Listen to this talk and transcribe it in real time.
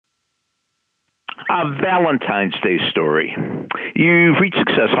A Valentine's Day story. You've reached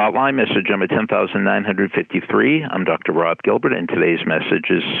Success Hotline, message number 10,953. I'm Dr. Rob Gilbert, and today's message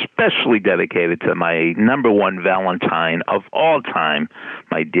is specially dedicated to my number one Valentine of all time,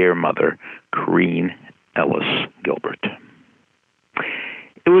 my dear mother, Corrine Ellis Gilbert.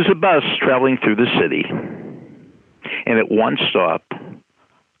 It was a bus traveling through the city, and at one stop,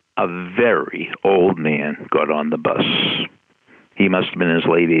 a very old man got on the bus. He must have been in his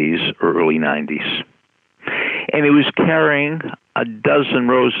late 80s or early 90s. And he was carrying a dozen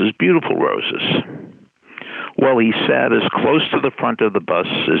roses, beautiful roses. Well, he sat as close to the front of the bus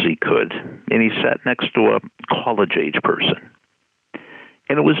as he could, and he sat next to a college-age person.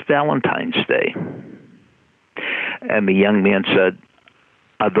 And it was Valentine's Day. And the young man said,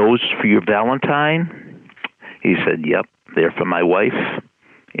 "Are those for your Valentine?" He said, "Yep, they're for my wife,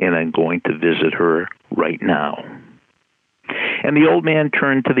 and I'm going to visit her right now." And the old man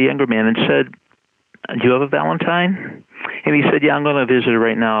turned to the younger man and said, "Do you have a Valentine?" And he said, "Yeah, I'm going to visit her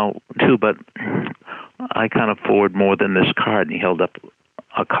right now, too, but I can't afford more than this card." And he held up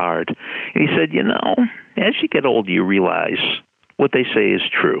a card. And he said, as you get older, you realize what they say is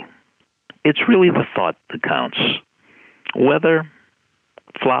true. It's really the thought that counts. Whether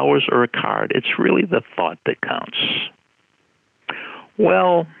flowers or a card, it's really the thought that counts.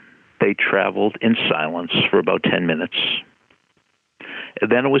 Well, they traveled in silence for about 10 minutes. And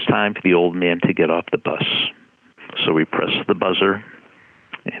then it was time for the old man to get off the bus. So he pressed the buzzer,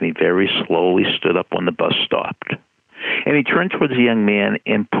 and he very slowly stood up when the bus stopped. And he turned towards the young man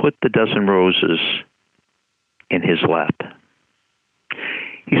and put the dozen roses in his lap.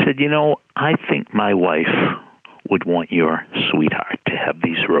 He said, I think my wife would want your sweetheart to have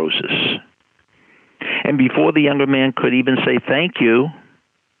these roses. And before the younger man could even say thank you,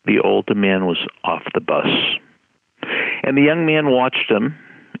 the older man was off the bus. And the young man watched him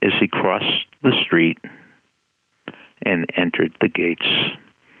as he crossed the street and entered the gates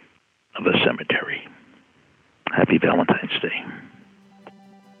of a cemetery. Happy Valentine's Day.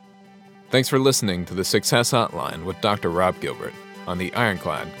 Thanks for listening to the Success Hotline with Dr. Rob Gilbert on the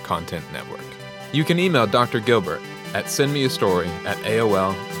Ironclad Content Network. You can email Dr. Gilbert at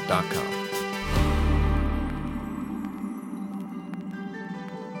sendmeastory@aol.com.